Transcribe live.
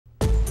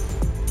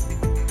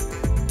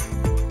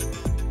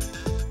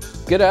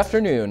Good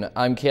afternoon,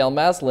 I'm Cael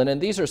Maslin,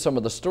 and these are some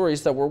of the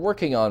stories that we're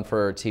working on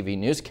for our TV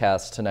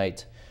newscast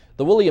tonight.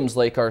 The Williams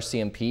Lake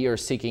RCMP are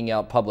seeking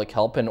out public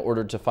help in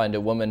order to find a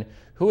woman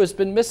who has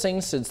been missing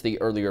since the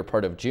earlier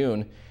part of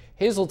June.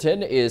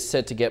 Hazleton is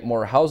set to get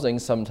more housing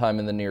sometime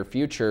in the near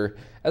future,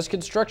 as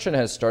construction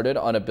has started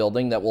on a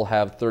building that will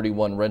have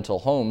 31 rental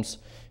homes.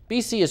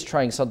 BC is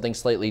trying something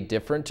slightly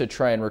different to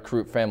try and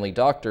recruit family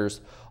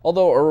doctors,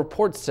 although a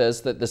report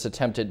says that this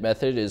attempted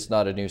method is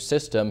not a new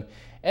system,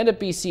 and a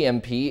BC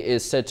MP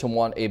is said to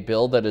want a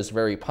bill that is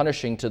very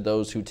punishing to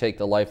those who take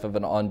the life of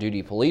an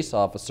on-duty police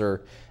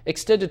officer,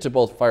 extended to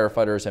both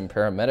firefighters and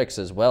paramedics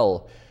as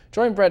well.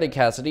 Join Brandon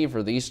Cassidy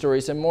for these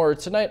stories and more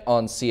tonight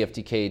on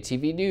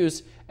CFTK-TV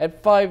News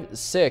at 5,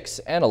 6,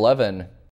 and 11.